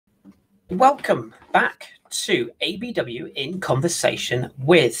Welcome back to ABW in Conversation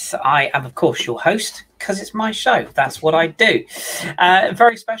With. I am, of course, your host because it's my show. That's what I do. A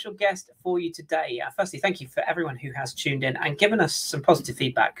very special guest for you today. Firstly, thank you for everyone who has tuned in and given us some positive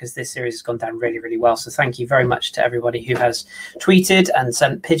feedback because this series has gone down really, really well. So thank you very much to everybody who has tweeted and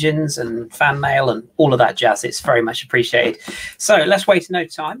sent pigeons and fan mail and all of that jazz. It's very much appreciated. So let's waste no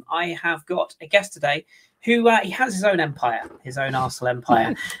time. I have got a guest today who he has his own empire, his own Arsenal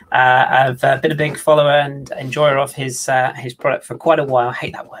empire. I've been a big follower and enjoyer of his product for quite a while. I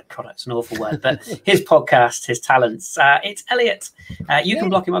hate that word, product, it's an awful word, but his podcast, his talents. It's Elliot. You can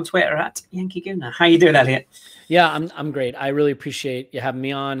block him on Twitter at Yankee Gooner. How you doing, Elliot? Yeah, I'm great. I really appreciate you having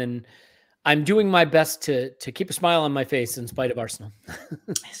me on, and I'm doing my best to keep a smile on my face in spite of Arsenal.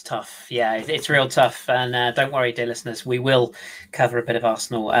 It's tough. Yeah, it's real tough. And don't worry, dear listeners, we will cover a bit of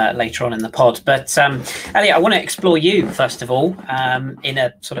Arsenal later on in the pod. But Elliot, I want to explore you, first of all, in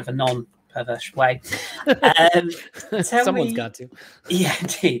a sort of a non-perverse way. Someone's got to. Yeah,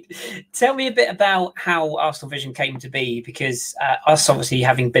 indeed. Tell me a bit about how Arsenal Vision came to be, because us, obviously,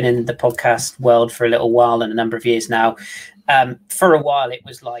 having been in the podcast world for a little while and a number of years now, for a while, it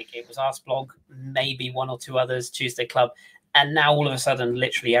was Arseblog, maybe one or two others, Tuesday Club. And now all of a sudden,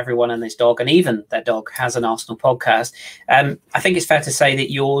 literally everyone and his dog, and even their dog, has an Arsenal podcast. I think it's fair to say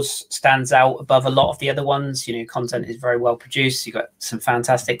that yours stands out above a lot of the other ones. You know, content is very well produced. You've got some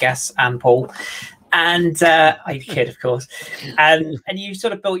fantastic guests, and Paul. And I kid, of course. And you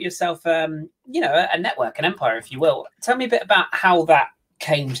sort of built yourself, a network, an empire, if you will. Tell me a bit about how that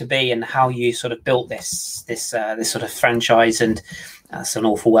came to be and how you sort of built this sort of franchise. And that's an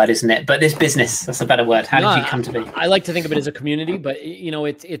awful word, isn't it? But this business, that's a better word. How did you come to be? I like to think of it as a community, but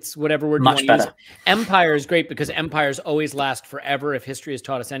it's whatever word much you want to better. Use. Empire is great because empires always last forever. If history has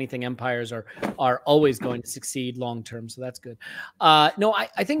taught us anything, empires are always going to succeed long term. So that's good.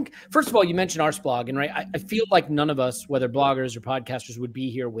 I think, first of all, you mentioned Arseblog, and right, I feel like none of us, whether bloggers or podcasters, would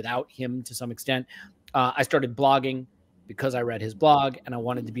be here without him to some extent. I started blogging because I read his blog and I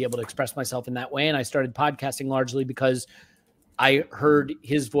wanted to be able to express myself in that way. And I started podcasting largely because I heard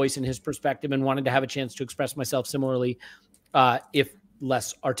his voice and his perspective and wanted to have a chance to express myself similarly, if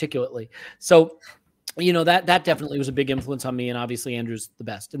less articulately. So, that definitely was a big influence on me. And obviously Andrew's the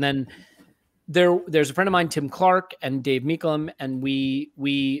best. And then there's a friend of mine, Tim Clark and Dave Meeklem, and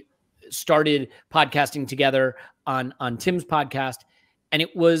we started podcasting together on Tim's podcast. And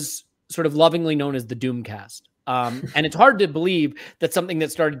it was sort of lovingly known as the Doomcast. And it's hard to believe that something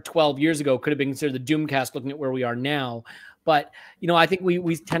that started 12 years ago could have been considered the Doomcast looking at where we are now. But, I think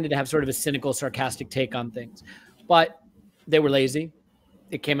we tended to have sort of a cynical, sarcastic take on things. But they were lazy.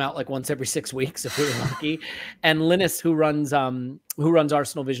 It came out like once every 6 weeks if we were lucky. And Linus, who runs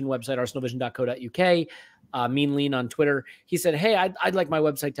Arsenal Vision website, arsenalvision.co.uk, Mean Lean on Twitter, he said, "Hey, I'd like my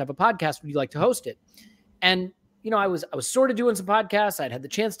website to have a podcast. Would you like to host it?" And I was sort of doing some podcasts. I'd had the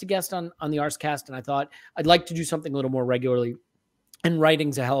chance to guest on the Arsecast, and I thought I'd like to do something a little more regularly. And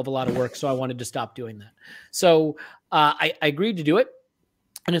writing's a hell of a lot of work, so I wanted to stop doing that. So I agreed to do it,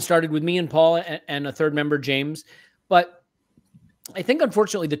 and it started with me and Paul and a third member, James. But I think,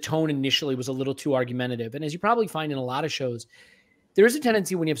 unfortunately, the tone initially was a little too argumentative. And as you probably find in a lot of shows, there is a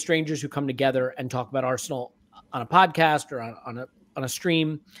tendency when you have strangers who come together and talk about Arsenal on a podcast or on a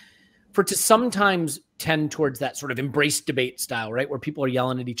stream, for it to sometimes tend towards that sort of embrace debate style, right? Where people are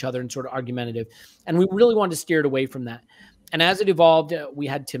yelling at each other and sort of argumentative. And we really wanted to steer it away from that. And as it evolved, we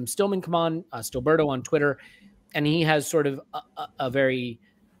had Tim Stillman come on, Stilberto on Twitter, and he has sort of a very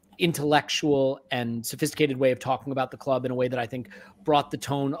intellectual and sophisticated way of talking about the club in a way that I think brought the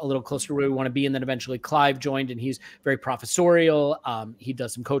tone a little closer to where we want to be. And then eventually Clive joined, and he's very professorial. He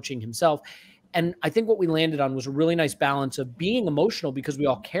does some coaching himself. And I think what we landed on was a really nice balance of being emotional because we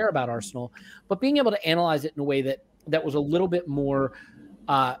all care about Arsenal, but being able to analyze it in a way that was a little bit more,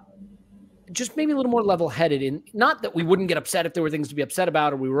 just maybe a little more level-headed. And not that we wouldn't get upset if there were things to be upset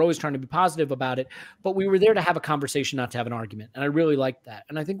about, or we were always trying to be positive about it, but we were there to have a conversation, not to have an argument. And I really liked that.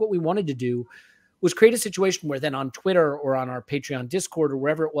 And I think what we wanted to do was create a situation where then on Twitter or on our Patreon Discord or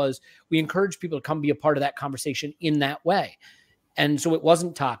wherever it was, we encouraged people to come be a part of that conversation in that way. And so it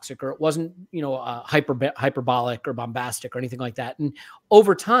wasn't toxic, or it wasn't, hyperbolic or bombastic or anything like that. And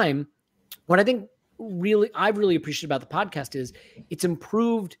over time, what I think I've really appreciated about the podcast is it's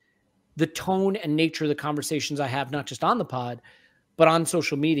improved the tone and nature of the conversations I have, not just on the pod, but on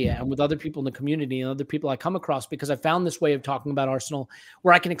social media and with other people in the community and other people I come across, because I found this way of talking about Arsenal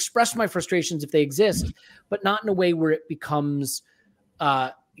where I can express my frustrations if they exist, but not in a way where it becomes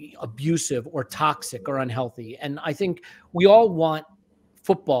abusive or toxic or unhealthy. And I think we all want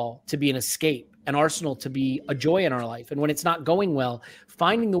football to be an escape. and Arsenal to be a joy in our life. And when it's not going well,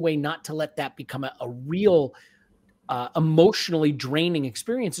 finding the way not to let that become a real emotionally draining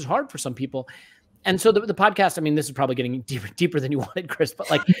experience is hard for some people. And so the podcast, I mean, this is probably getting deeper than you wanted, Kris, but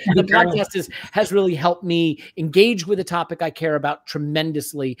like the podcast has really helped me engage with a topic I care about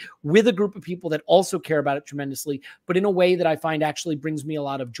tremendously with a group of people that also care about it tremendously, but in a way that I find actually brings me a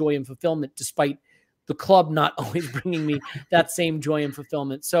lot of joy and fulfillment, despite the club not always bringing me that same joy and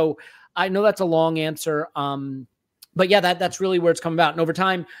fulfillment. So I know that's a long answer. But yeah, that's really where it's come about. And over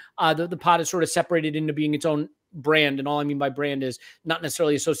time, the pod has sort of separated into being its own brand. And all I mean by brand is not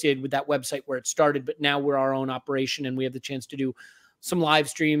necessarily associated with that website where it started, but now we're our own operation and we have the chance to do some live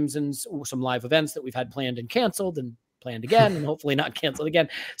streams and some live events that we've had planned and canceled and planned again and hopefully not canceled again.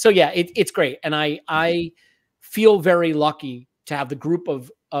 So yeah, it's great. And I feel very lucky to have the group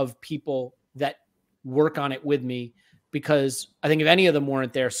of people that work on it with me, because I think if any of them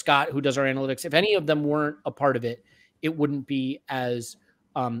weren't there, Scott, who does our analytics, if any of them weren't a part of it, it wouldn't be as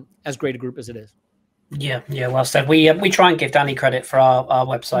great a group as it is. Yeah, well said. We try and give Danny credit for our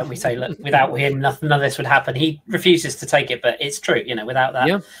website. We say, look, without him, none of this would happen. He refuses to take it, but it's true. You know, without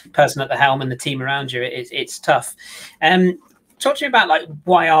that person at the helm and the team around you, it's tough. Talk to me about like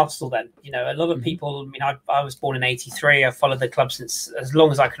why Arsenal then. You know, a lot of people, I mean, I was born in '83. I've followed the club since as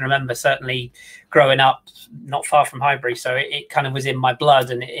long as I can remember, certainly growing up not far from Highbury. So it kind of was in my blood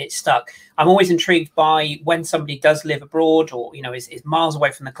and it stuck. I'm always intrigued by when somebody does live abroad or, you know, is miles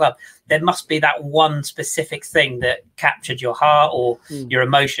away from the club, there must be that one specific thing that captured your heart or your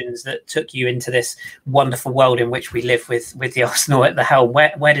emotions that took you into this wonderful world in which we live with the Arsenal at the helm.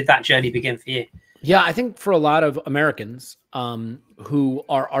 Where did that journey begin for you? Yeah, I think for a lot of Americans who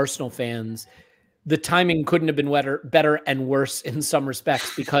are Arsenal fans, the timing couldn't have been better and worse in some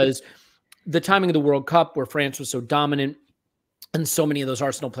respects, because the timing of the World Cup, where France was so dominant and so many of those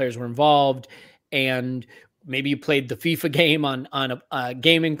Arsenal players were involved, and maybe you played the FIFA game on a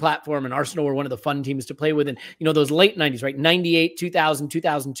gaming platform, and Arsenal were one of the fun teams to play with. And, you know, those late 90s, right? 98, 2000,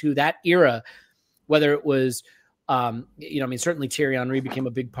 2002, that era, whether it was, you know, I mean, certainly Thierry Henry became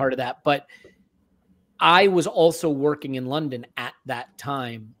a big part of that, but I was also working in London at that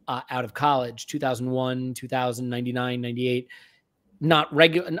time, out of college, 2001, 2000, 99, 98. Not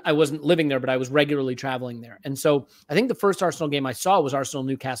regular. I wasn't living there, but I was regularly traveling there. And so I think the first Arsenal game I saw was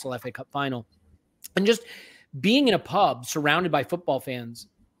Arsenal-Newcastle FA Cup final. And just being in a pub surrounded by football fans,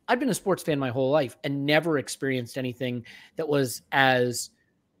 I'd been a sports fan my whole life and never experienced anything that was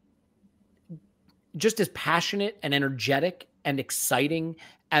just as passionate and energetic and exciting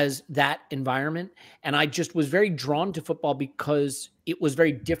as that environment. And I just was very drawn to football because it was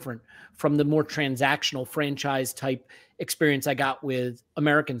very different from the more transactional franchise type experience I got with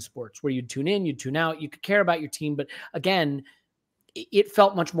American sports, where you'd tune in, you'd tune out, you could care about your team. But again, it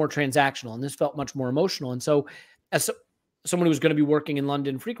felt much more transactional and this felt much more emotional. And so as someone who was going to be working in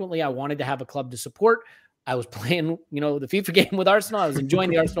London frequently, I wanted to have a club to support. I was playing, you know, the FIFA game with Arsenal. I was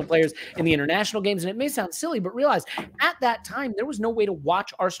enjoying the Arsenal players in the international games. And it may sound silly, but realize at that time, there was no way to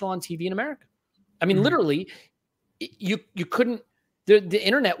watch Arsenal on TV in America. I mean, literally, you couldn't, the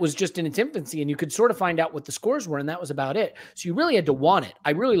internet was just in its infancy and you could sort of find out what the scores were. And that was about it. So you really had to want it. I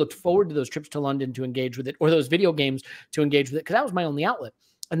really looked forward to those trips to London to engage with it, or those video games to engage with it, because that was my only outlet.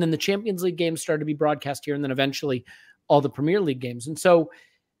 And then the Champions League games started to be broadcast here. And then eventually all the Premier League games. And so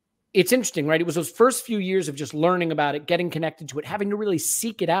it's interesting, right? It was those first few years of just learning about it, getting connected to it, having to really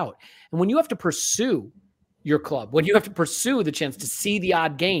seek it out. And when you have to pursue your club, when you have to pursue the chance to see the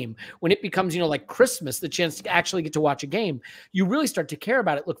odd game, when it becomes, you know, like Christmas, the chance to actually get to watch a game, you really start to care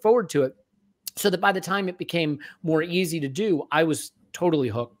about it, look forward to it, so that by the time it became more easy to do, I was totally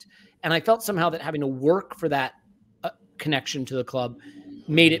hooked. And I felt somehow that having to work for that connection to the club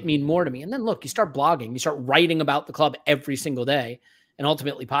made it mean more to me. And then look, you start blogging, you start writing about the club every single day, and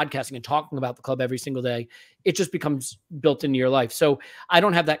ultimately podcasting and talking about the club every single day. It just becomes built into your life. So I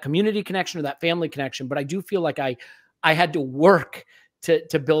don't have that community connection or that family connection, but I do feel like I had to work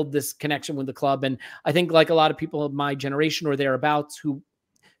to build this connection with the club. And I think, like a lot of people of my generation or thereabouts who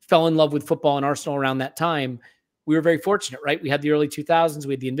fell in love with football and Arsenal around that time, we were very fortunate, right? We had the early 2000s,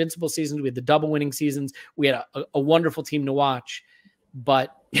 we had the invincible seasons, we had the double winning seasons. We had a wonderful team to watch,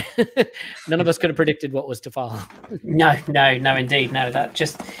 but none of us could have predicted what was to follow. No, indeed. No, that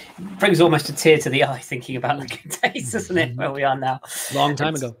just brings almost a tear to the eye thinking about the good days, doesn't it, where we are now. Long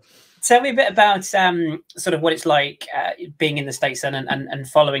time ago. Tell me a bit about sort of what it's like being in the States and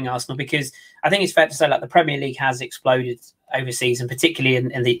following Arsenal, because I think it's fair to say, like, the Premier League has exploded overseas, and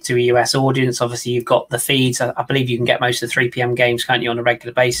particularly to a US audience. Obviously, you've got the feeds. I believe you can get most of the 3 p.m. games, can't you, on a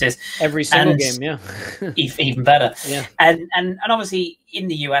regular basis? Every single game, yeah. Even better. Yeah. And obviously in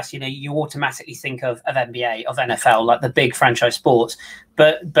the US, you automatically think of NBA, of NFL, like the big franchise sports.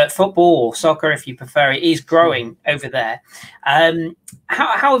 But football or soccer, if you prefer it, is growing over there.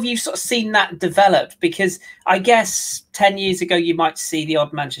 How have you sort of seen that develop? Because I guess 10 years ago, you might see the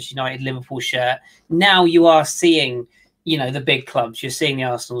odd Manchester United, Liverpool shirt. Now you are seeing, the big clubs. You're seeing the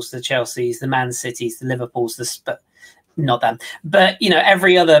Arsenals, the Chelseas, the Man Cities, the Liverpools, not them, but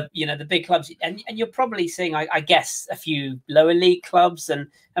every other, the big clubs, and you're probably seeing, I guess, a few lower league clubs and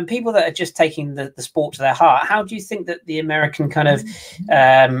people that are just taking the sport to their heart. How do you think that the American kind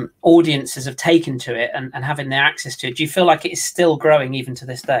of audiences have taken to it and having their access to it? Do you feel like it is still growing even to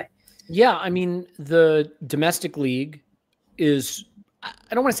this day? Yeah, I mean, the domestic league is, I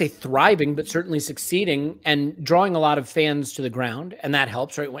don't want to say thriving, but certainly succeeding and drawing a lot of fans to the ground, and that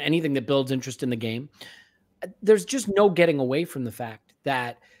helps, right? Anything that builds interest in the game. There's just no getting away from the fact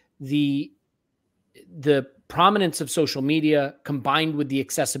that the prominence of social media combined with the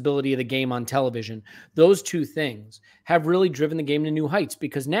accessibility of the game on television, those two things have really driven the game to new heights,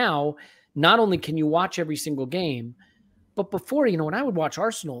 because now not only can you watch every single game, but before, when I would watch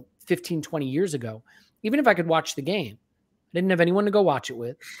Arsenal 15, 20 years ago, even if I could watch the game, I didn't have anyone to go watch it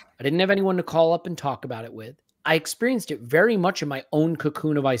with. I didn't have anyone to call up and talk about it with. I experienced it very much in my own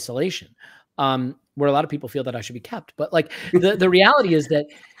cocoon of isolation. Where a lot of people feel that I should be kept. But like the reality is that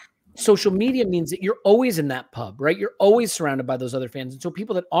social media means that you're always in that pub, right? You're always surrounded by those other fans. And so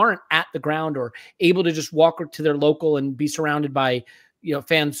people that aren't at the ground or able to just walk to their local and be surrounded by,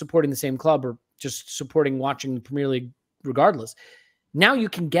 fans supporting the same club or just watching the Premier League regardless. Now you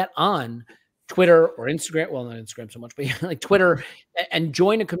can get on Twitter or Instagram, well, not Instagram so much, but like Twitter, and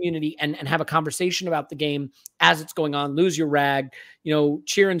join a community and have a conversation about the game as it's going on, lose your rag,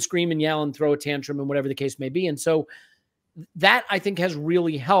 cheer and scream and yell and throw a tantrum and whatever the case may be. And so that, I think, has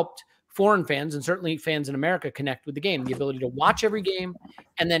really helped foreign fans and certainly fans in America connect with the game, the ability to watch every game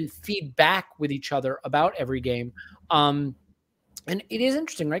and then feed back with each other about every game. And it is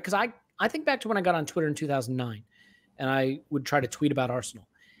interesting, right? Because I think back to when I got on Twitter in 2009 and I would try to tweet about Arsenal.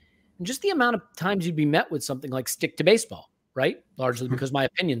 And just the amount of times you'd be met with something like stick to baseball, right? Largely because my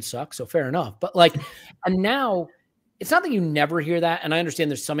opinions suck, so fair enough. But and now it's not that you never hear that. And I understand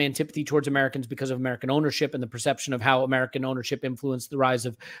there's some antipathy towards Americans because of American ownership and the perception of how American ownership influenced the rise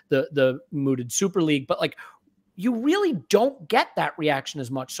of the mooted Super League. But you really don't get that reaction as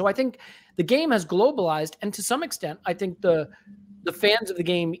much. So I think the game has globalized. And to some extent, I think the fans of the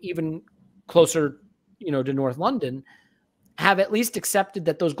game, even closer, to North London, have at least accepted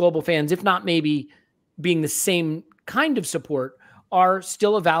that those global fans, if not maybe being the same kind of support, are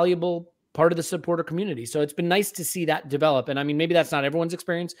still a valuable part of the supporter community. So it's been nice to see that develop. And I mean, maybe that's not everyone's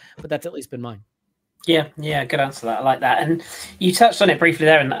experience, but that's at least been mine. Yeah, good answer to that. I like that. And you touched on it briefly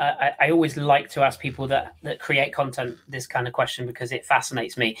there. And I always like to ask people that create content this kind of question because it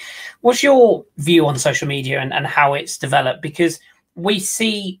fascinates me. What's your view on social media and how it's developed? Because we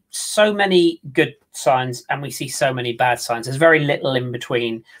see so many good signs and we see so many bad signs. There's very little in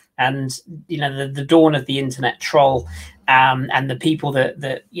between. And, the dawn of the internet troll and the people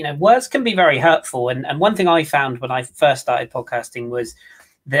that words can be very hurtful. And one thing I found when I first started podcasting was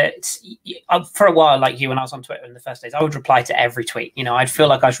that for a while, like you, when I was on Twitter in the first days, I would reply to every tweet. I'd feel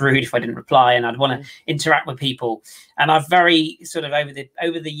like I was rude if I didn't reply, and I'd want to interact with people. And I've very sort of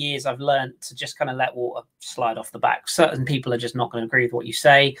over the years, I've learned to just kind of let water slide off the back. Certain people are just not going to agree with what you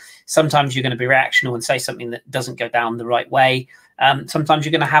say. Sometimes you're going to be reactional and say something that doesn't go down the right way. Sometimes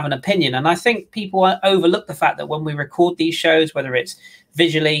you're going to have an opinion. And I think people overlook the fact that when we record these shows, whether it's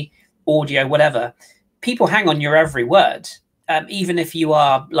visually, audio, whatever, people hang on your every word. Even if you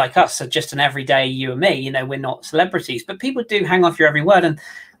are like us, so just an everyday you and me, we're not celebrities, but people do hang off your every word. And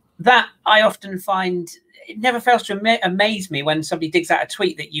that I often find it never fails to amaze me when somebody digs out a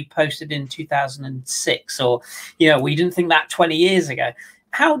tweet that you posted in 2006 or, we didn't think that 20 years ago.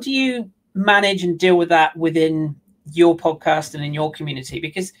 How do you manage and deal with that within your podcast and in your community?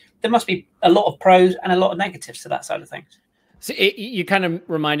 Because there must be a lot of pros and a lot of negatives to that side of things. So you kind of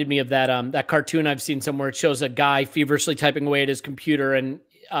reminded me of that cartoon I've seen somewhere. It shows a guy feverishly typing away at his computer and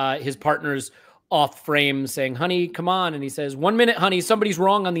his partner's off frame saying, "Honey, come on." And he says, "1 minute, honey, somebody's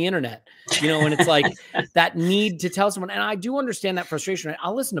wrong on the internet." And it's like that need to tell someone. And I do understand that frustration. Right?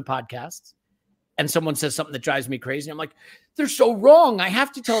 I'll listen to podcasts and someone says something that drives me crazy. I'm like, they're so wrong. I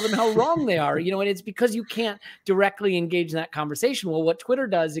have to tell them how wrong they are, and it's because you can't directly engage in that conversation. Well, what Twitter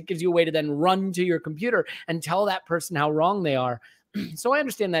does, it gives you a way to then run to your computer and tell that person how wrong they are. So I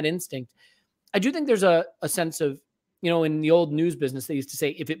understand that instinct. I do think there's a sense of in the old news business, they used to say,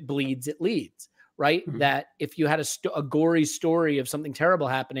 if it bleeds, it leads, right? Mm-hmm. That if you had a gory story of something terrible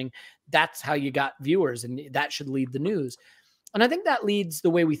happening, that's how you got viewers, and that should lead the news. And I think that leads the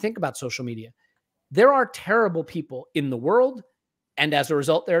way we think about social media. There are terrible people in the world, and as a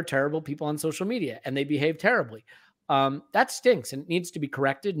result, there are terrible people on social media, and they behave terribly. That stinks, and it needs to be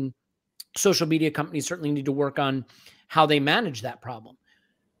corrected. And social media companies certainly need to work on how they manage that problem.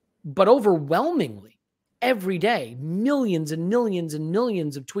 But overwhelmingly, every day, millions and millions and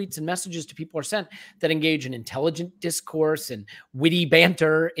millions of tweets and messages to people are sent that engage in intelligent discourse and witty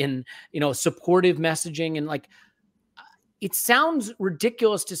banter, in supportive messaging, and like, it sounds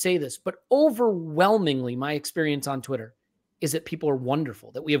ridiculous to say this, but overwhelmingly, my experience on Twitter is that people are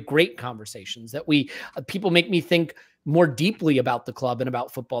wonderful, that we have great conversations, that people make me think more deeply about the club and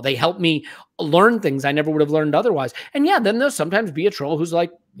about football. They help me learn things I never would have learned otherwise. And yeah, then there'll sometimes be a troll who's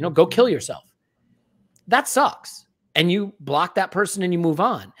like, go kill yourself. That sucks. And you block that person and you move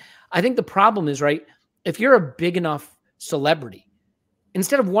on. I think the problem is, right, if you're a big enough celebrity,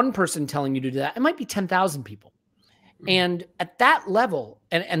 instead of one person telling you to do that, it might be 10,000 people. And at that level,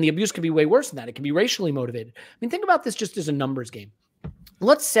 and the abuse can be way worse than that. It can be racially motivated. I mean, think about this just as a numbers game.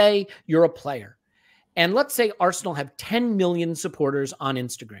 Let's say you're a player, and let's say Arsenal have 10 million supporters on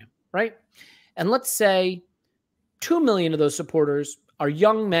Instagram, right? And let's say 2 million of those supporters are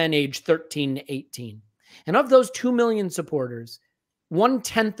young men aged 13 to 18. And of those 2 million supporters,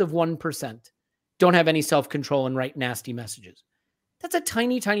 1/10 of 1% don't have any self-control and write nasty messages. That's a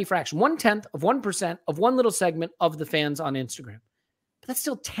tiny, tiny fraction. 1/10 of 1% of one little segment of the fans on Instagram. But that's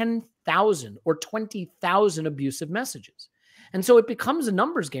still 10,000 or 20,000 abusive messages. And so it becomes a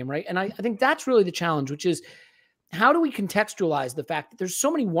numbers game, right? And I think that's really the challenge, which is, how do we contextualize the fact that there's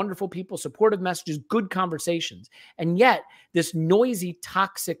so many wonderful people, supportive messages, good conversations, and yet this noisy,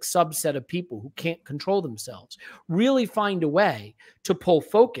 toxic subset of people who can't control themselves really find a way to pull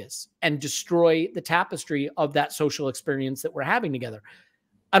focus and destroy the tapestry of that social experience that we're having together?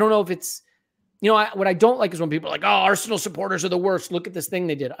 I don't know if it's, what I don't like is when people are like, oh, Arsenal supporters are the worst. Look at this thing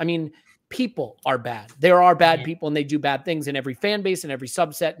they did. I mean, people are bad. There are bad people, and they do bad things in every fan base, in every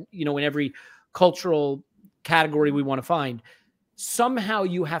subset, in every cultural category we want to find. Somehow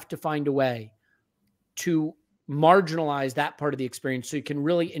you have to find a way to marginalize that part of the experience so you can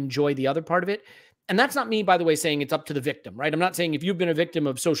really enjoy the other part of it. And that's not me, by the way, saying it's up to the victim, right? I'm not saying if you've been a victim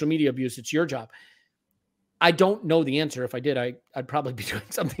of social media abuse, it's your job. I don't know the answer. If I did, I'd probably be doing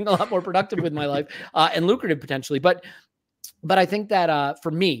something a lot more productive with my life and lucrative potentially. But I think that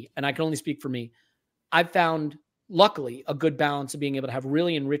for me, and I can only speak for me, I've found, luckily, a good balance of being able to have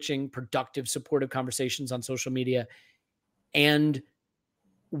really enriching, productive, supportive conversations on social media, and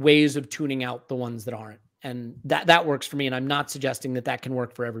ways of tuning out the ones that aren't. And that works for me. And I'm not suggesting that can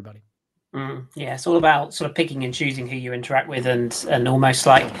work for everybody. Yeah, it's all about sort of picking and choosing who you interact with, and almost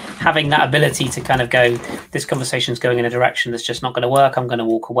like having that ability to kind of go, this conversation's going in a direction that's just not going to work. I'm going to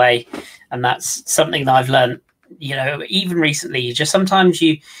walk away. And that's something that I've learned, even recently. Sometimes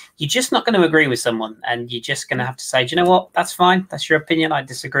you're just not going to agree with someone, and you're just going to have to say, do you know what? That's fine. That's your opinion. I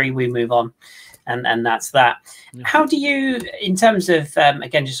disagree. We move on. And that's that. Yeah. How do you, in terms of,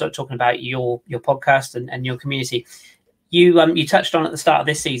 again, just sort of talking about your podcast and your community, you touched on at the start of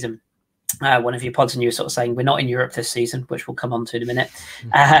this season, one of your pods, and you were sort of saying we're not in Europe this season, which we'll come on to in a minute.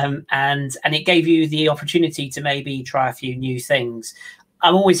 And it gave you the opportunity to maybe try a few new things.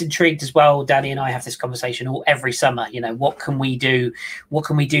 I'm always intrigued as well. Danny and I have this conversation every summer. What can we do? What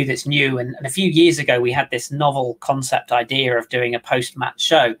can we do that's new? And a few years ago, we had this novel concept idea of doing a post-match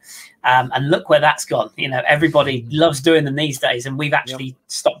show. And look where that's gone. Everybody loves doing them these days. And we've actually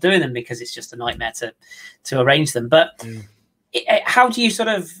stopped doing them because it's just a nightmare to arrange them. But how do you sort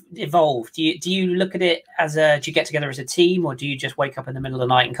of evolve? Do you look at it as do you get together as a team, or do you just wake up in the middle of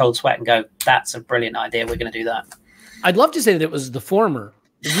the night in cold sweat and go, that's a brilliant idea, we're going to do that? I'd love to say that it was the former.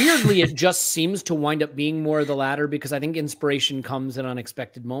 Weirdly, it just seems to wind up being more of the latter, because I think inspiration comes in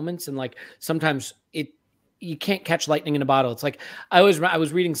unexpected moments. And like, sometimes you can't catch lightning in a bottle. It's like, I was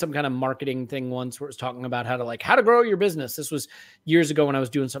reading some kind of marketing thing once where it was talking about how to grow your business. This was years ago when I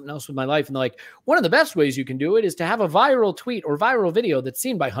was doing something else with my life. And they're like, one of the best ways you can do it is to have a viral tweet or viral video that's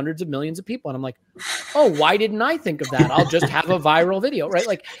seen by hundreds of millions of people. And I'm like, oh, why didn't I think of that? I'll just have a viral video, right?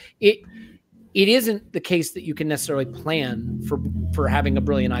 Like it isn't the case that you can necessarily plan for having a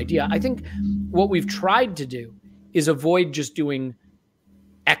brilliant idea. I think what we've tried to do is avoid just doing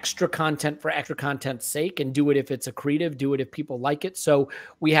extra content for extra content's sake, and do it if it's accretive, do it if people like it. So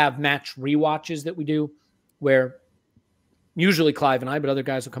we have match rewatches that we do, where usually Clive and I, but other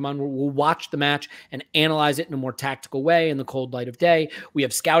guys will come on. We'll watch the match and analyze it in a more tactical way in the cold light of day. We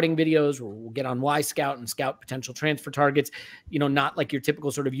have scouting videos where we'll get on Y-Scout and scout potential transfer targets, not like your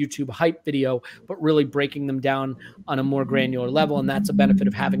typical sort of YouTube hype video, but really breaking them down on a more granular level. And that's a benefit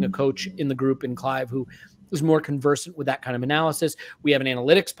of having a coach in the group in Clive who is more conversant with that kind of analysis. We have an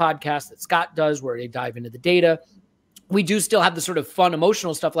analytics podcast that Scott does where they dive into the data. We do still have the sort of fun,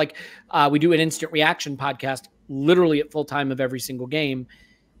 emotional stuff. Like we do an instant reaction podcast literally at full time of every single game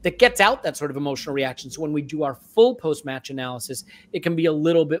that gets out that sort of emotional reaction. So when we do our full post-match analysis, it can be a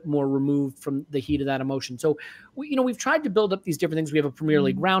little bit more removed from the heat of that emotion. So, we've tried to build up these different things. We have a Premier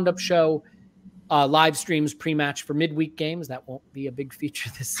League roundup show, live streams pre-match for midweek games. That won't be a big feature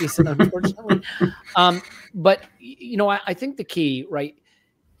this season, unfortunately. But, I think the key, right,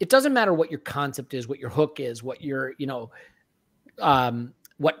 it doesn't matter what your concept is, what your hook is, what your,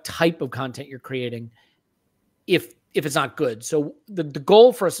 what type of content you're creating, if it's not good. So the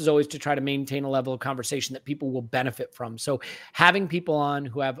goal for us is always to try to maintain a level of conversation that people will benefit from. So having people on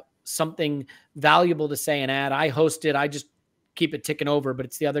who have something valuable to say and add, I host it, I just keep it ticking over, but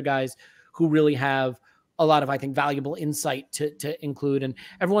it's the other guys who really have a lot of, I think, valuable insight to include. And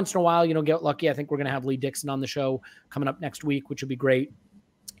every once in a while, get lucky. I think we're going to have Lee Dixon on the show coming up next week, which would be great.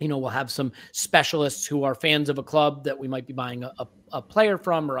 We'll have some specialists who are fans of a club that we might be buying a player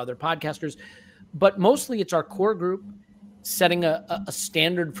from, or other podcasters. But mostly it's our core group setting a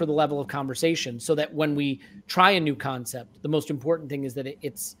standard for the level of conversation so that when we try a new concept, the most important thing is that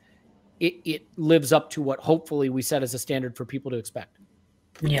it lives up to what hopefully we set as a standard for people to expect.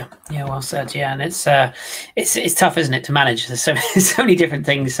 Yeah, well said. Yeah, and it's tough, isn't it, to manage? There's so many different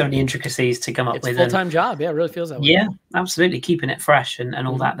things, so many intricacies to come up with. It's a full-time job. Yeah, it really feels that way. Yeah, absolutely, keeping it fresh and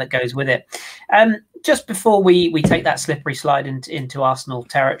all that goes with it. Just before we take that slippery slide into Arsenal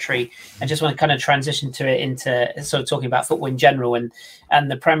territory, I just want to kind of transition to it into sort of talking about football in general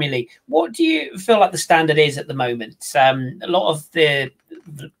and the Premier League. What do you feel like the standard is at the moment? A lot of the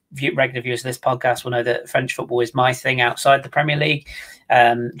regular viewers of this podcast will know that French football is my thing outside the Premier League.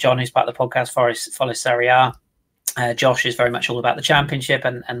 John, who's part of the podcast, follows Serie A. Josh is very much all about the Championship,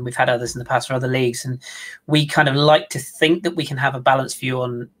 and we've had others in the past for other leagues. And we kind of like to think that we can have a balanced view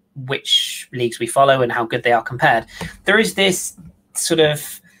on which leagues we follow and how good they are compared. There is this sort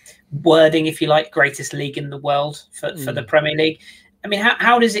of wording, if you like, greatest league in the world for the Premier League. I mean,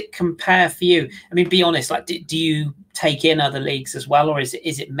 how does it compare for you? I mean, be honest, like, do you take in other leagues as well, or is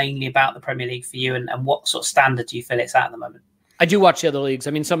it mainly about the Premier League for you, and what sort of standard do you feel it's at the moment? I do watch the other leagues.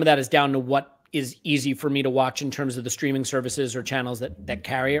 I mean, some of that is down to what is easy for me to watch in terms of the streaming services or channels that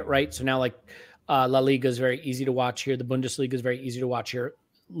carry it, right? So now, like, La Liga is very easy to watch here. The Bundesliga is very easy to watch here.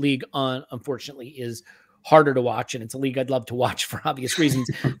 League On, unfortunately, is harder to watch, and it's a league I'd love to watch for obvious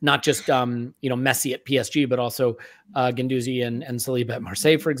reasons, not just Messi at PSG, but also Guendouzi and Saliba at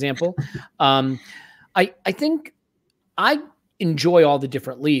Marseille, for example. I think I enjoy all the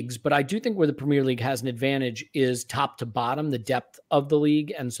different leagues, but I do think where the Premier League has an advantage is top to bottom, the depth of the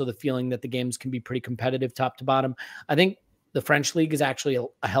league, and so the feeling that the games can be pretty competitive top to bottom. I think the French league is actually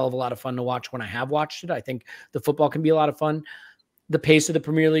a hell of a lot of fun to watch when I have watched it. I think the football can be a lot of fun. The pace of the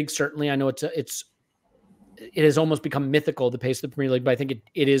Premier League, certainly, I know it has almost become mythical, the pace of the Premier League, but I think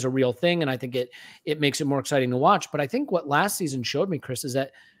it is a real thing, and I think it makes it more exciting to watch. But I think what last season showed me, Kris, is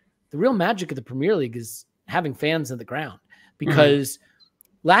that the real magic of the Premier League is having fans on the ground, because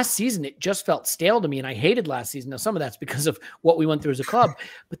last season it just felt stale to me, and I hated last season. Now, some of that's because of what we went through as a club,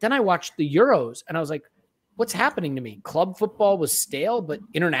 but then I watched the Euros, and I was like, what's happening to me? Club football was stale, but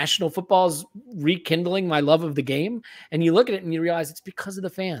international football is rekindling my love of the game. And you look at it and you realize it's because of the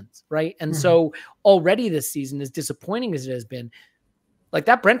fans, right? And so already this season, as disappointing as it has been, like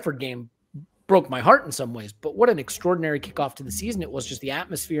that Brentford game broke my heart in some ways, but what an extraordinary kickoff to the season it was, just the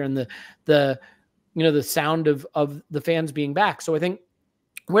atmosphere and the sound of the fans being back. So I think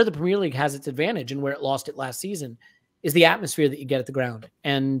where the Premier League has its advantage and where it lost it last season is the atmosphere that you get at the ground,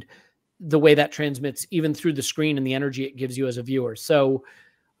 and the way that transmits even through the screen and the energy it gives you as a viewer. So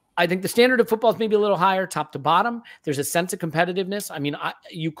I think the standard of football is maybe a little higher top to bottom. There's a sense of competitiveness. I mean,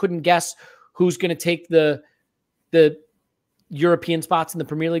 you couldn't guess who's going to take the European spots in the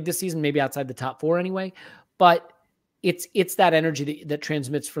Premier League this season, maybe outside the top four anyway. But it's that energy that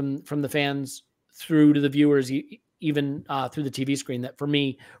transmits from the fans through to the viewers, even through the TV screen, that for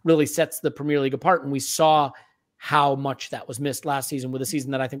me really sets the Premier League apart. And we saw how much that was missed last season with a season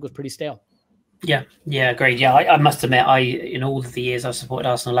that I think was pretty stale. Yeah, great. Yeah, I must admit, in all of the years I supported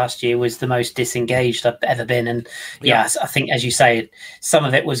Arsenal last year, was the most disengaged I've ever been. And I think, as you say, some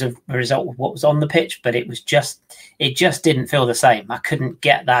of it was a result of what was on the pitch, but it just didn't feel the same. I couldn't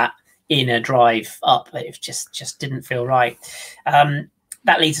get that inner drive up. It just didn't feel right.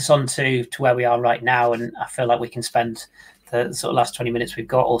 That leads us on to where we are right now, and I feel like we can spend the sort of last 20 minutes we've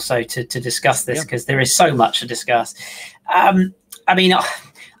got also to discuss this, because there is so much to discuss. I mean,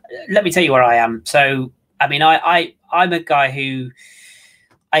 let me tell you where I am. So, I mean, I'm a guy who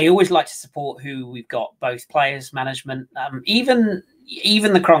I always like to support who we've got, both players, management, even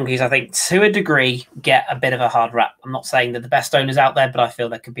the Cronkies, I think, to a degree, get a bit of a hard rap. I'm not saying they're the best owners out there, but I feel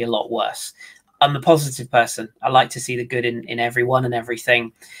there could be a lot worse. I'm a positive person. I like to see the good in everyone and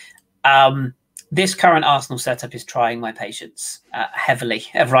everything. This current Arsenal setup is trying my patience heavily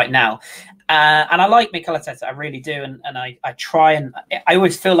right now. And I like Mikel Arteta, I really do. And I try, and I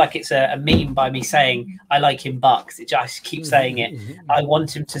always feel like it's a meme by me saying, I like him, but, because it just keeps saying it. I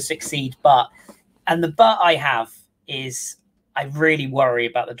want him to succeed, but. And the but I have is, I really worry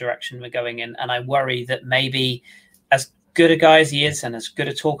about the direction we're going in. And I worry that maybe, as good a guy as he is, and as good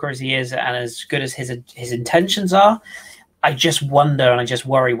a talker as he is, and as good as his intentions are, I just wonder and I just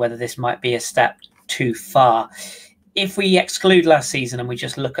worry whether this might be a step too far. If we exclude last season and we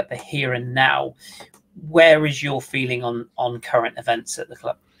just look at the here and now, where is your feeling on current events at the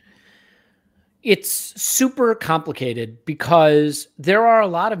club? It's super complicated because there are a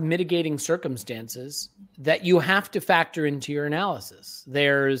lot of mitigating circumstances that you have to factor into your analysis.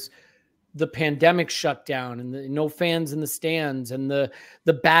 There's the pandemic shutdown and the no fans in the stands and the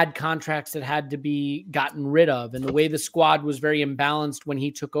bad contracts that had to be gotten rid of and the way the squad was very imbalanced when he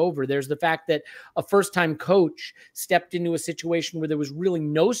took over. There's the fact that a first-time coach stepped into a situation where there was really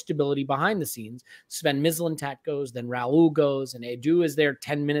no stability behind the scenes. Sven Mislintat goes, then Raul goes, and Edu is there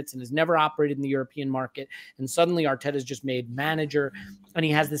 10 minutes and has never operated in the European market. And suddenly Arteta's just made manager, and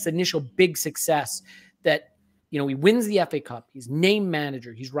he has this initial big success that, you know, he wins the FA Cup. He's named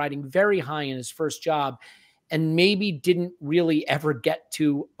manager. He's riding very high in his first job, and maybe didn't really ever get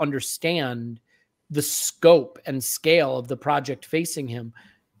to understand the scope and scale of the project facing him.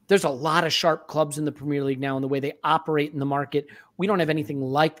 There's a lot of sharp clubs in the Premier League now, and the way they operate in the market, we don't have anything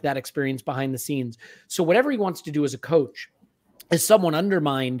like that experience behind the scenes. So whatever he wants to do as a coach is somewhat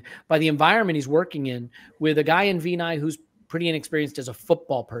undermined by the environment he's working in, with a guy in Vinay who's pretty inexperienced as a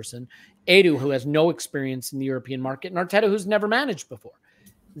football person, Edu, who has no experience in the European market, and Arteta, who's never managed before.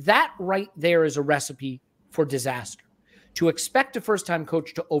 That right there is a recipe for disaster. To expect a first-time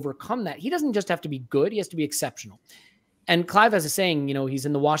coach to overcome that, he doesn't just have to be good, he has to be exceptional. And Clive has a saying, you know, he's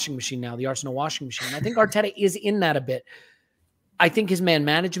in the washing machine now, the Arsenal washing machine. And I think Arteta is in that a bit. I think his man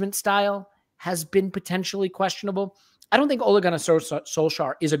management style has been potentially questionable. I don't think Ole Gunnar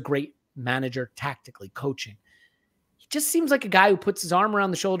Solskjaer is a great manager tactically, coaching. Just seems like a guy who puts his arm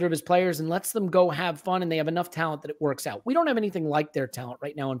around the shoulder of his players and lets them go have fun, and they have enough talent that it works out. We don't have anything like their talent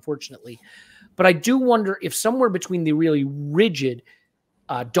right now, unfortunately. But I do wonder if somewhere between the really rigid,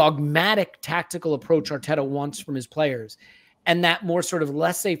 dogmatic tactical approach Arteta wants from his players and that more sort of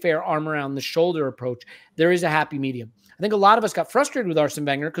laissez-faire arm around the shoulder approach, there is a happy medium. I think a lot of us got frustrated with Arsene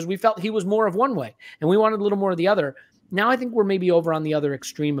Wenger because we felt he was more of one way and we wanted a little more of the other. Now I think we're maybe over on the other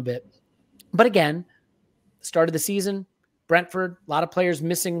extreme a bit. But again, start of the season, Brentford, a lot of players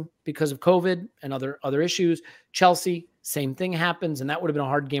missing because of COVID and other issues. Chelsea, same thing happens, and that would have been a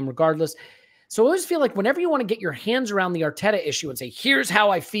hard game regardless. So I always feel like whenever you want to get your hands around the Arteta issue and say, here's how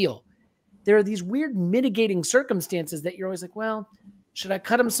I feel, there are these weird mitigating circumstances that you're always like, well, should I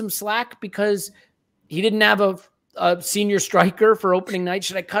cut him some slack because he didn't have a senior striker for opening night?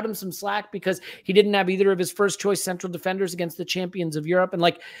 Should I cut him some slack because he didn't have either of his first choice central defenders against the champions of Europe? And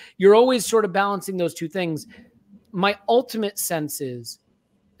like, you're always sort of balancing those two things. My ultimate sense is,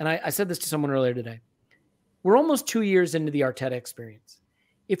 and I said this to someone earlier today, we're almost 2 years into the Arteta experience.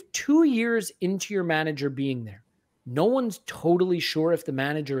 If 2 years into your manager being there, no one's totally sure if the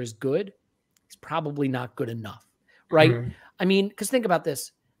manager is good, he's probably not good enough, right? Mm-hmm. I mean, because think about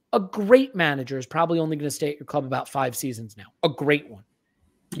this. A great manager is probably only going to stay at your club about 5 seasons now. A great one.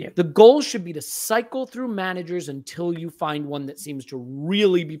 Yeah. The goal should be to cycle through managers until you find one that seems to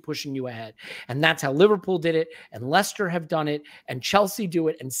really be pushing you ahead. And that's how Liverpool did it, and Leicester have done it, and Chelsea do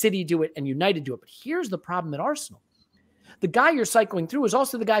it, and City do it, and United do it. But here's the problem at Arsenal. The guy you're cycling through is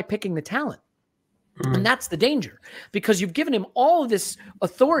also the guy picking the talent. Mm-hmm. And that's the danger, because you've given him all of this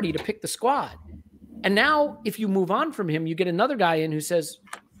authority to pick the squad. And now if you move on from him, you get another guy in who says,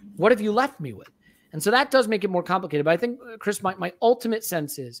 what have you left me with? And so that does make it more complicated. But I think, Kris, my ultimate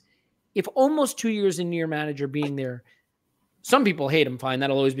sense is, if almost 2 years into your manager being there, some people hate him, fine.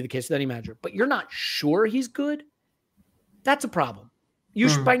 That'll always be the case with any manager. But you're not sure he's good, that's a problem. You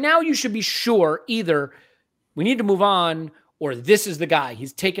should, by now, you should be sure either we need to move on or this is the guy.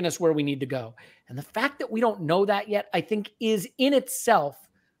 He's taken us where we need to go. And the fact that we don't know that yet, I think, is in itself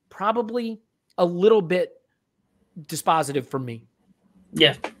probably a little bit dispositive for me.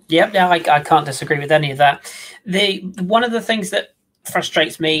 Yeah. I can't disagree with any of that. One of the things that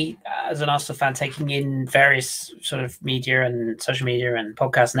frustrates me as an Arsenal fan, taking in various sort of media and social media and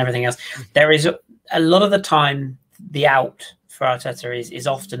podcasts and everything else, there is a lot of the time the out for Arteta is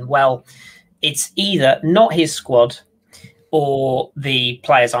often, well, it's either not his squad or the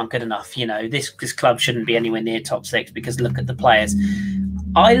players aren't good enough. This club shouldn't be anywhere near top six because look at the players.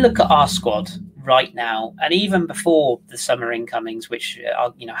 I look at our squad right now, and even before the summer incomings, which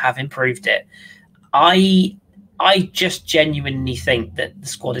have improved it, I just genuinely think that the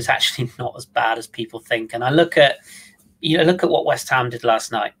squad is actually not as bad as people think. And I look at what West Ham did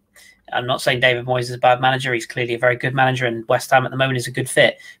last night. I'm not saying David Moyes is a bad manager. He's clearly a very good manager, and West Ham at the moment is a good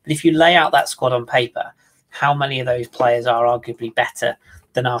fit. But if you lay out that squad on paper, how many of those players are arguably better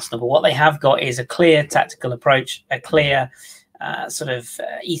than Arsenal? But what they have got is a clear tactical approach, a clear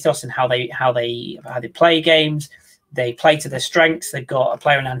ethos in how they play games. They play to their strengths. They've got a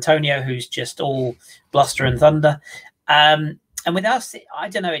player in Antonio who's just all bluster and thunder. And with us, I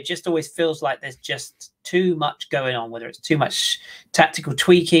don't know, it just always feels like there's just too much going on, whether it's too much tactical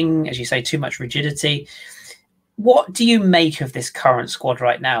tweaking, as you say, too much rigidity. What do you make of this current squad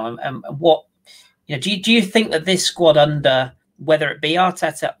right now? And what, do you think that this squad under, whether it be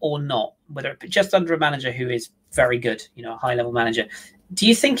Arteta or not, whether it be just under a manager who is very good, a high-level manager, do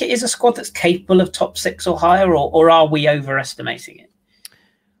you think it is a squad that's capable of top six or higher, or are we overestimating it?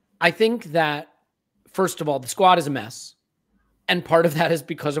 I think that, first of all, the squad is a mess. And part of that is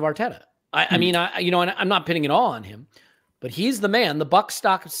because of Arteta. I mean, and I'm not pinning it all on him, but he's the man. The buck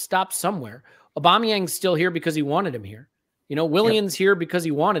stops somewhere. Aubameyang's still here because he wanted him here. Willian's here because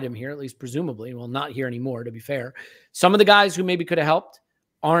he wanted him here, at least presumably. Well, not here anymore, to be fair. Some of the guys who maybe could have helped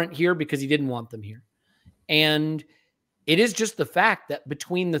aren't here because he didn't want them here. And it is just the fact that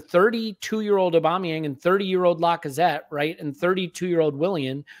between the 32-year-old Aubameyang and 30-year-old Lacazette, right, and 32-year-old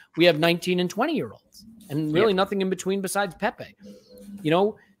Willian, we have 19 and 20-year-olds. And really nothing in between besides Pepe.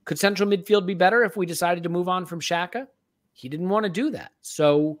 Could central midfield be better if we decided to move on from Xhaka? He didn't want to do that.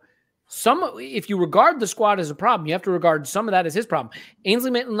 So if you regard the squad as a problem, you have to regard some of that as his problem.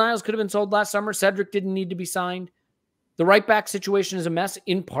 Ainsley Maitland-Niles could have been sold last summer. Cedric didn't need to be signed. The right back situation is a mess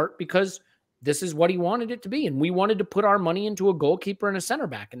in part because this is what he wanted it to be. And we wanted to put our money into a goalkeeper and a center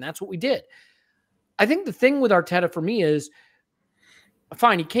back. And that's what we did. I think the thing with Arteta for me is,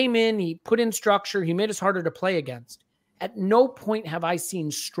 fine, he came in, he put in structure, he made us harder to play against. At no point have I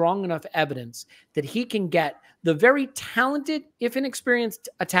seen strong enough evidence that he can get the very talented, if inexperienced,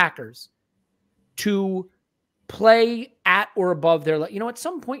 attackers to play at or above their level. At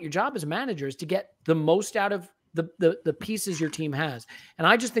some point, your job as a manager is to get the most out of the pieces your team has. And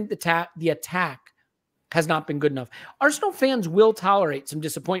I just think the attack has not been good enough. Arsenal fans will tolerate some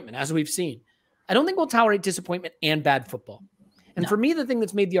disappointment, as we've seen. I don't think we'll tolerate disappointment and bad football. And for me, the thing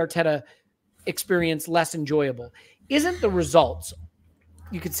that's made the Arteta experience less enjoyable isn't the results.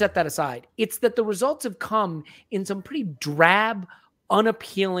 You could set that aside. It's that the results have come in some pretty drab,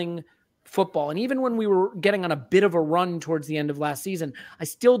 unappealing football. And even when we were getting on a bit of a run towards the end of last season, I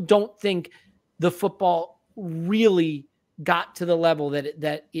still don't think the football really got to the level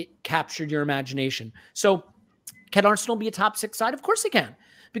that it captured your imagination. So can Arsenal be a top six side? Of course they can.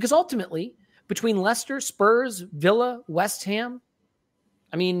 Because ultimately, between Leicester, Spurs, Villa, West Ham,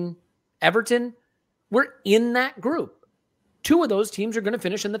 Everton, we're in that group. Two of those teams are going to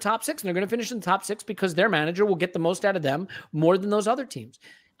finish in the top six, and they're going to finish in the top six because their manager will get the most out of them more than those other teams.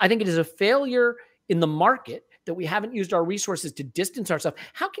 I think it is a failure in the market that we haven't used our resources to distance ourselves.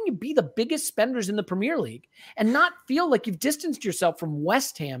 How can you be the biggest spenders in the Premier League and not feel like you've distanced yourself from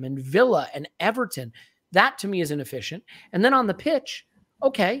West Ham and Villa and Everton? That, to me, is inefficient. And then on the pitch,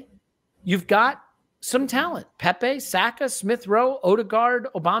 okay, you've got some talent. Pepe, Saka, Smith Rowe, Odegaard,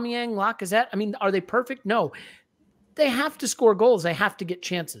 Aubameyang, Lacazette. Are they perfect? No. They have to score goals. They have to get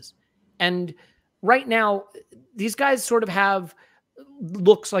chances. And right now, these guys sort of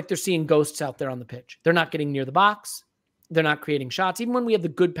looks like they're seeing ghosts out there on the pitch. They're not getting near the box. They're not creating shots. Even when we have the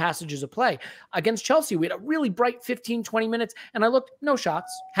good passages of play. Against Chelsea, we had a really bright 15, 20 minutes, and I looked, no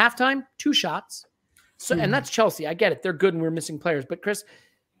shots. Halftime, 2 shots. So, and that's Chelsea. I get it. They're good and we're missing players. But Kris,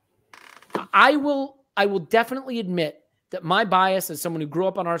 I will definitely admit that my bias as someone who grew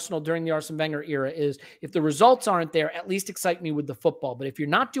up on Arsenal during the Arsene Wenger era is if the results aren't there, at least excite me with the football. But if you're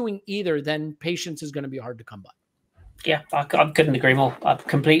not doing either, then patience is going to be hard to come by. Yeah, I couldn't agree more. I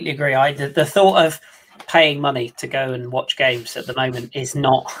completely agree. The thought of paying money to go and watch games at the moment is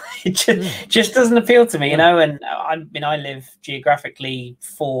not, it just doesn't appeal to me, And I live geographically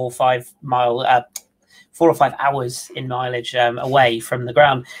 4 or 5 mile 4 or 5 hours in mileage away from the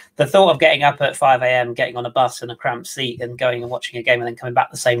ground. The thought of getting up at 5 a.m., getting on a bus in a cramped seat and going and watching a game and then coming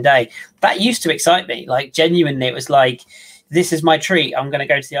back the same day, that used to excite me. Like, genuinely, it was like, this is my treat. I'm going to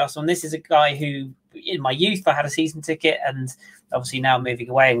go to the Arsenal. And this is a guy who, in my youth, I had a season ticket, and obviously now moving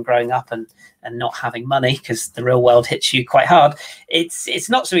away and growing up and not having money because the real world hits you quite hard. It's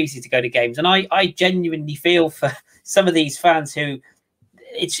not so easy to go to games. And I genuinely feel for some of these fans who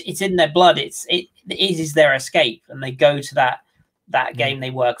it's in their blood. It is their escape, and they go to that game.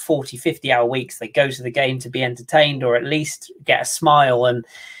 They work 40, 50-hour weeks. They go to the game to be entertained or at least get a smile. And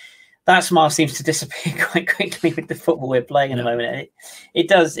that smile seems to disappear quite quickly with the football we're playing at the moment. It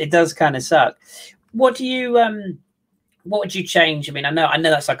does kind of suck. What do you what would you change? I mean, I know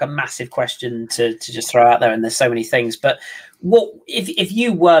that's like a massive question to just throw out there, and there's so many things. But what if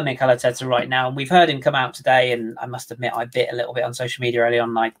you were Mikel Arteta right now, and we've heard him come out today, and I must admit I bit a little bit on social media early on,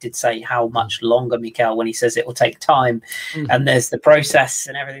 and I did say how much longer Mikel, when he says it will take time, and there's the process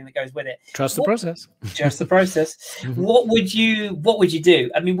and everything that goes with it. Trust the process. Trust the process. What would you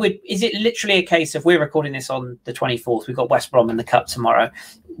do? I mean, is it literally a case of, we're recording this on the 24th, we've got West Brom in the Cup tomorrow.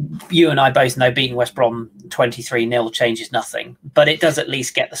 You and I both know beating West Brom 23-0 changes nothing, but it does at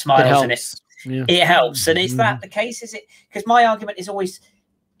least get the smiles, and it helps. And is that the case? Is it? Because my argument is always,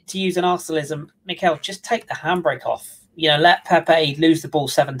 to use an Arsenalism, Mikel, just take the handbrake off. You know, let Pepe lose the ball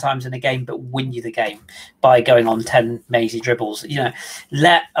 7 times in a game, but win you the game by going on 10 mazy dribbles. You know,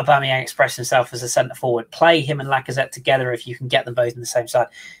 let Aubameyang express himself as a centre forward. Play him and Lacazette together if you can get them both on the same side.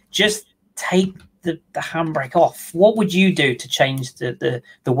 Just take the handbrake off. What would you do to change the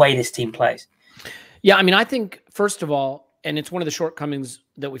way this team plays? Yeah, I mean, I think, first of all, and it's one of the shortcomings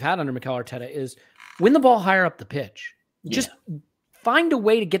that we've had under Mikel Arteta, is win the ball higher up the pitch. Just find a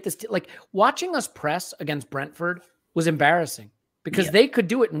way to get this. Like, watching us press against Brentford was embarrassing because they could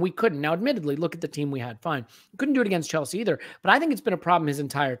do it and we couldn't. Now, admittedly, look at the team we had. Fine. We couldn't do it against Chelsea either. But I think it's been a problem his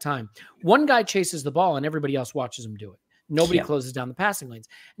entire time. One guy chases the ball and everybody else watches him do it. Nobody closes down the passing lanes.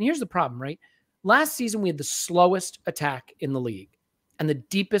 And here's the problem, right? Last season, we had the slowest attack in the league and the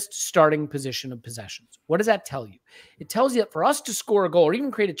deepest starting position of possessions. What does that tell you? It tells you that for us to score a goal or even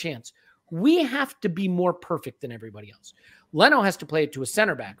create a chance, we have to be more perfect than everybody else. Leno has to play it to a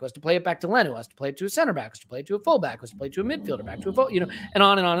center back, who has to play it back to Leno, has to play it to a center back, has to play it to a fullback, has to play it to a midfielder, back to a full, and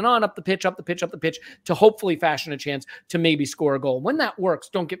on and on and on, up the pitch, to hopefully fashion a chance to maybe score a goal. When that works,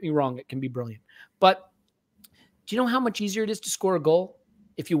 don't get me wrong, it can be brilliant. But do you know how much easier it is to score a goal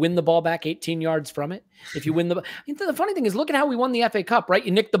if you win the ball back 18 yards from it? If you win the funny thing is, look at how we won the FA Cup, right?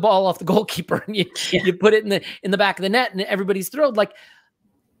 You nick the ball off the goalkeeper and you put it in the back of the net and everybody's thrilled. Like,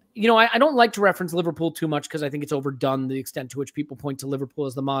 I don't like to reference Liverpool too much because I think it's overdone, the extent to which people point to Liverpool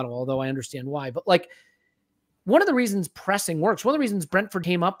as the model, although I understand why. But like, one of the reasons pressing works, one of the reasons Brentford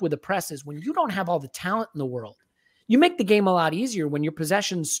came up with a press is when you don't have all the talent in the world, you make the game a lot easier when your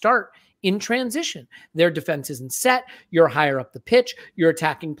possessions start in transition. Their defense isn't set. You're higher up the pitch. Your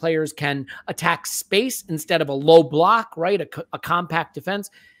attacking players can attack space instead of a low block, right? A compact defense.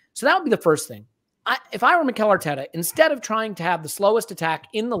 So that would be the first thing. If I were Mikel Arteta, instead of trying to have the slowest attack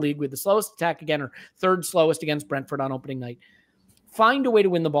in the league, with the slowest attack again, or third slowest against Brentford on opening night, find a way to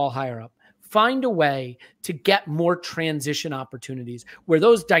win the ball higher up. Find a way to get more transition opportunities where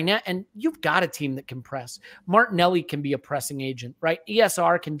those dynamic, and you've got a team that can press. Martinelli can be a pressing agent, right?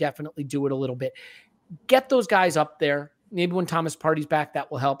 ESR can definitely do it a little bit. Get those guys up there. Maybe when Thomas Partey's back, that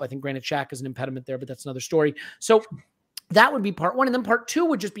will help. I think Granit Xhaka is an impediment there, but that's another story. So that would be part one. And then part two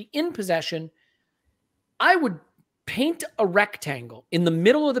would just be in possession. I would paint a rectangle in the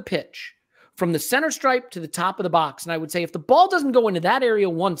middle of the pitch from the center stripe to the top of the box. And I would say, if the ball doesn't go into that area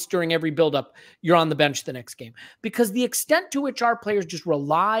once during every buildup, you're on the bench the next game. Because the extent to which our players just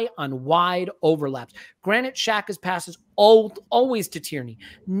rely on wide overlaps. Granit Xhaka's passes always to Tierney,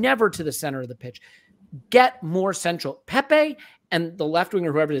 never to the center of the pitch. Get more central. Pepe and the left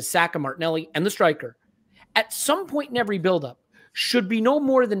winger, whoever it is, Saka, Martinelli, and the striker, at some point in every buildup, should be no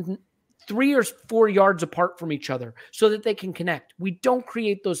more than 3 or 4 yards apart from each other so that they can connect. We don't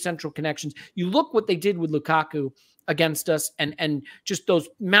create those central connections. You look what they did with Lukaku against us and just those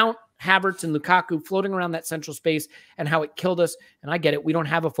Mount, Havertz, and Lukaku floating around that central space and how it killed us. And I get it. We don't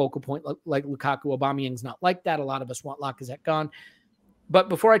have a focal point like Lukaku. Aubameyang's not like that. A lot of us want Lacazette gone. But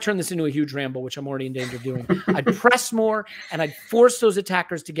before I turn this into a huge ramble, which I'm already in danger of doing, I'd press more and I'd force those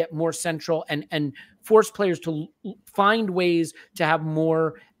attackers to get more central and force players to find ways to have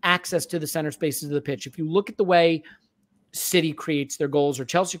more access to the center spaces of the pitch. If you look at the way City creates their goals or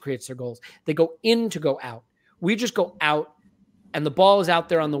Chelsea creates their goals, they go in to go out. We just go out and the ball is out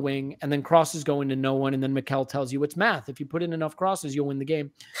there on the wing, and then crosses go into no one, and then Mikel tells you it's math. If you put in enough crosses, you'll win the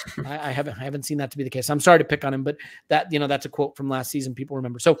game. I haven't seen that to be the case. I'm sorry to pick on him, but that's a quote from last season. People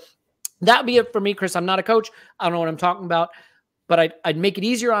remember. So that'd be it for me, Kris. I'm not a coach. I don't know what I'm talking about, but I'd make it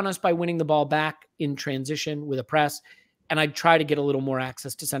easier on us by winning the ball back in transition with a press, and I'd try to get a little more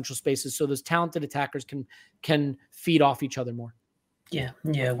access to central spaces so those talented attackers can feed off each other more. Yeah,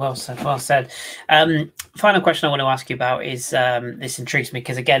 well said, well said. Final question I want to ask you about is, this intrigues me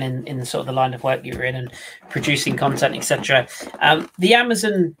because, again, in the sort of the line of work you're in and producing content, etc. The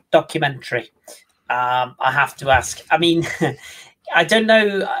Amazon documentary, I have to ask, I mean, I don't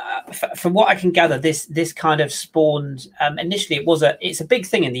know, from what I can gather, this kind of spawned, initially it's a big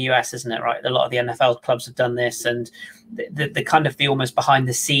thing in the US, isn't it, right? A lot of the NFL clubs have done this, and the kind of the almost behind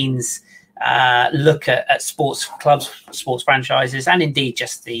the scenes look at sports clubs, sports franchises, and indeed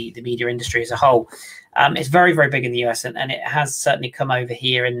just the media industry as a whole. It's very, very big in the US, and it has certainly come over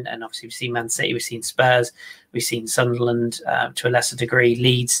here. And obviously we've seen Man City, we've seen Spurs, we've seen Sunderland, to a lesser degree,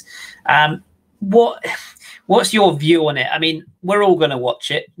 Leeds. What's your view on it? I mean, we're all going to watch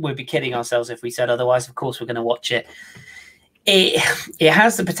it. We'd be kidding ourselves if we said otherwise. Of course, we're going to watch it. It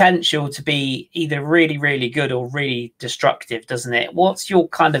has the potential to be either really, really good or really destructive, doesn't it? What's your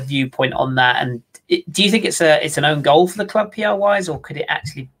kind of viewpoint on that? And do you think it's an own goal for the club PR wise, or could it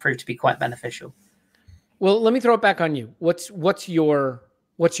actually prove to be quite beneficial? Well, let me throw it back on you. What's your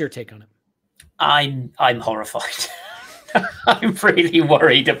take on it? I'm horrified. I'm really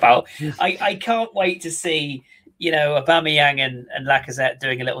worried about. I can't wait to see, Aubameyang and Lacazette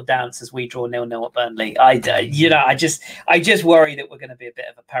doing a little dance as we draw 0-0 at Burnley. I just worry that we're going to be a bit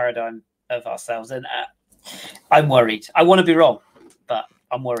of a paradigm of ourselves, and I'm worried. I want to be wrong, but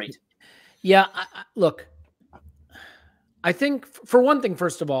I'm worried. Yeah, look, I think for one thing,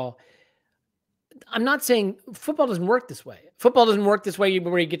 first of all, I'm not saying football doesn't work this way. Football doesn't work this way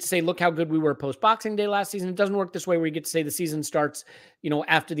where you get to say, look how good we were post-Boxing Day last season. It doesn't work this way where you get to say the season starts,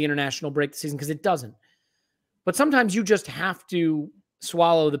 after the international break this season, because it doesn't. But sometimes you just have to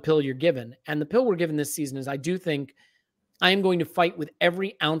swallow the pill you're given. And the pill we're given this season is I do think I am going to fight with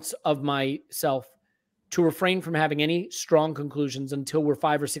every ounce of myself to refrain from having any strong conclusions until we're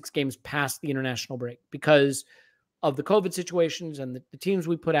 5 or 6 games past the international break because of the COVID situations and the teams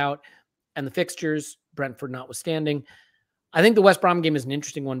we put out and the fixtures, Brentford notwithstanding. I think the West Brom game is an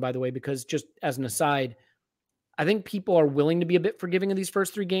interesting one, by the way, because just as an aside, I think people are willing to be a bit forgiving of these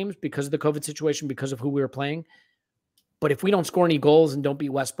first 3 games because of the COVID situation, because of who we were playing. But if we don't score any goals and don't beat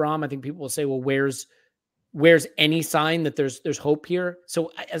West Brom, I think people will say, well, where's any sign that there's hope here?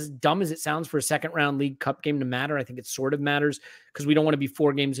 So as dumb as it sounds for a second-round League Cup game to matter, I think it sort of matters because we don't want to be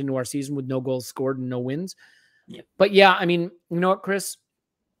 4 games into our season with no goals scored and no wins. Yep. But yeah, I mean, you know what, Kris?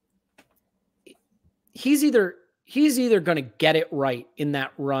 He's either going to get it right in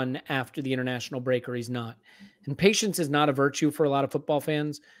that run after the international break or he's not. And patience is not a virtue for a lot of football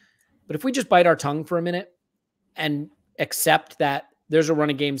fans. But if we just bite our tongue for a minute and accept that there's a run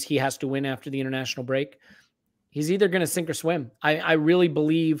of games he has to win after the international break, he's either going to sink or swim. I really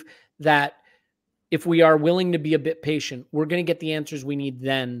believe that if we are willing to be a bit patient, we're going to get the answers we need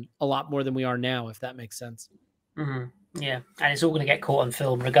then a lot more than we are now, if that makes sense. Mm-hmm. Yeah, and it's all going to get caught on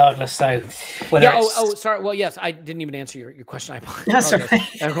film regardless. So, sorry. Well, yes, I didn't even answer your question. I apologize. That's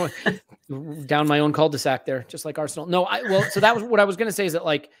right. Everyone down my own cul-de-sac there, just like Arsenal. No, so that was what I was going to say is that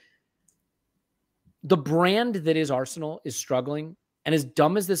like the brand that is Arsenal is struggling, and as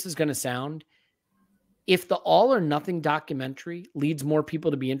dumb as this is going to sound, if the All or Nothing documentary leads more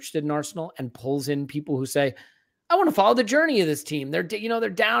people to be interested in Arsenal and pulls in people who say, I want to follow the journey of this team. They're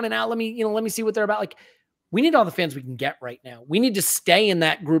down and out. Let me see what they're about. Like, we need all the fans we can get right now. We need to stay in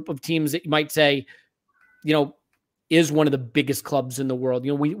that group of teams that you might say, is one of the biggest clubs in the world.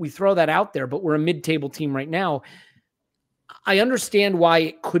 We throw that out there, but we're a mid-table team right now. I understand why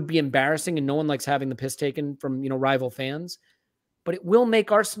it could be embarrassing and no one likes having the piss taken from, rival fans, but it will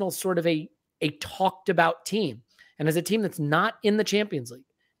make Arsenal sort of a talked about team. And as a team that's not in the Champions League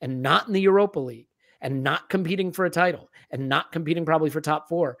and not in the Europa League and not competing for a title and not competing probably for top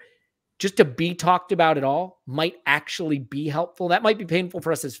 4, just to be talked about at all might actually be helpful. That might be painful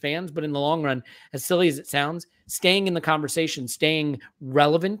for us as fans, but in the long run, as silly as it sounds, staying in the conversation, staying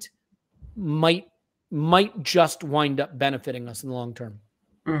relevant might just wind up benefiting us in the long term.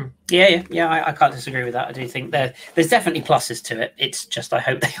 Yeah. I can't disagree with that. I do think there's definitely pluses to it. It's just I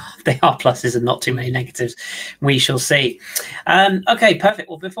hope they are pluses and not too many negatives. We shall see. Okay, perfect.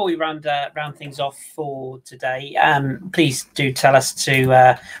 Well, before we round things off for today, please do tell us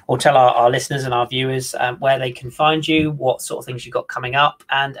or tell our listeners and our viewers where they can find you, what sort of things you've got coming up,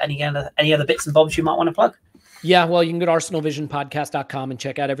 and any other bits and bobs you might want to plug. Yeah, well, you can go to arsenalvisionpodcast.com and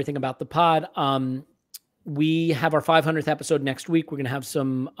check out everything about the pod. We have our 500th episode next week. We're going to have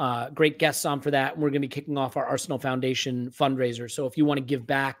some great guests on for that. We're going to be kicking off our Arsenal Foundation fundraiser. So if you want to give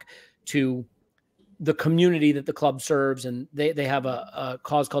back to the community that the club serves, and they have a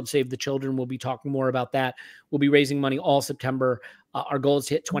cause called Save the Children. We'll be talking more about that. We'll be raising money all September. Our goal is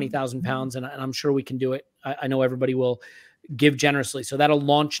to hit £20,000, and I'm sure we can do it. I know everybody will give generously. So that'll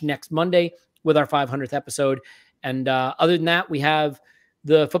launch next Monday with our 500th episode. And other than that, we have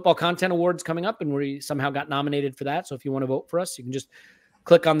the Football Content Awards coming up, and we somehow got nominated for that. So if you want to vote for us, you can just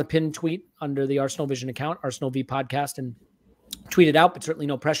click on the pinned tweet under the Arsenal Vision account, Arsenal V Podcast, and tweet it out, but certainly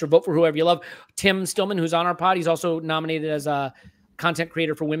no pressure. Vote for whoever you love. Tim Stillman, who's on our pod, he's also nominated as a content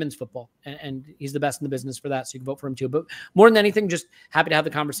creator for women's football, and he's the best in the business for that, so you can vote for him too. But more than anything, just happy to have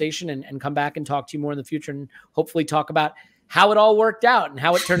the conversation and come back and talk to you more in the future, and hopefully talk about how it all worked out and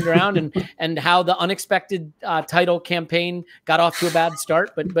how it turned around and how the unexpected title campaign got off to a bad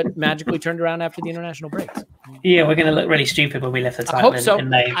start, but magically turned around after the international breaks. Yeah, we're going to look really stupid when we lift the title in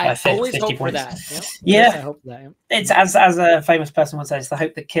May. I always hope for that. Yeah, I hope for that. It's as a famous person would say, it's the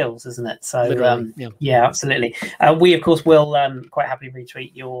hope that kills, isn't it? So yeah, absolutely. We of course will quite happily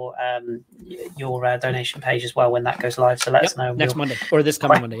retweet your donation page as well when that goes live. So let us know next Monday or this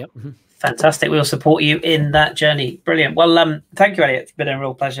coming Monday. Yep. Fantastic. We'll support you in that journey. Brilliant. Well, thank you, Elliot. It's been a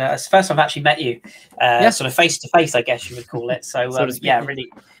real pleasure. It's the first time I've actually met you, sort of face to face, I guess you would call it. So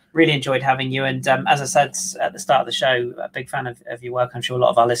really enjoyed having you. And as I said at the start of the show, a big fan of your work. I'm sure a lot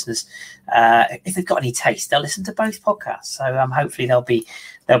of our listeners, if they've got any taste, they'll listen to both podcasts. So hopefully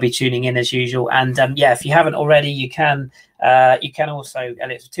they'll be tuning in as usual. And if you haven't already, you can also,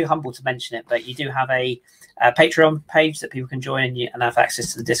 Elliot's too humble to mention it, but you do have a Patreon page that people can join and have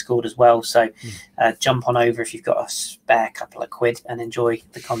access to the Discord as well. So jump on over if you've got a spare couple of quid and enjoy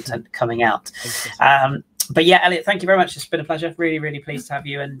the content coming out. But yeah, Elliot, thank you very much. It's been a pleasure. Really, really pleased to have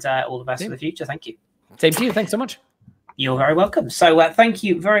you, and all the best for the future. Thank you. Same to you. Thanks so much. You're very welcome. So thank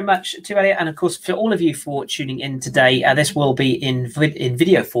you very much to Elliot, and of course for all of you for tuning in today. This will be in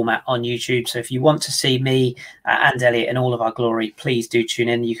video format on YouTube. So if you want to see me and Elliot in all of our glory, please do tune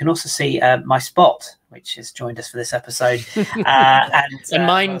in. You can also see my spot, which has joined us for this episode. And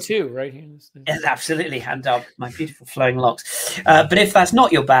mine too, right here. Absolutely, and my beautiful flowing locks. But if that's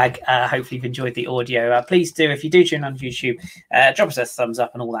not your bag, hopefully you've enjoyed the audio. Please do, if you do tune on YouTube, drop us a thumbs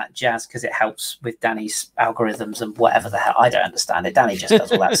up and all that jazz, because it helps with Danny's algorithms and whatever the hell. I don't understand it. Danny just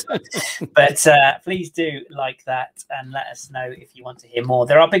does all that stuff. But please do like that and let us know if you want to hear more.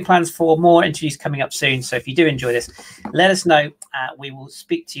 There are big plans for more interviews coming up soon. So if you do enjoy this, let us know. We will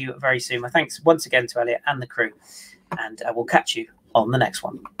speak to you very soon. My thanks once again to Elliot and the crew, and we'll catch you on the next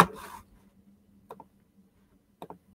one.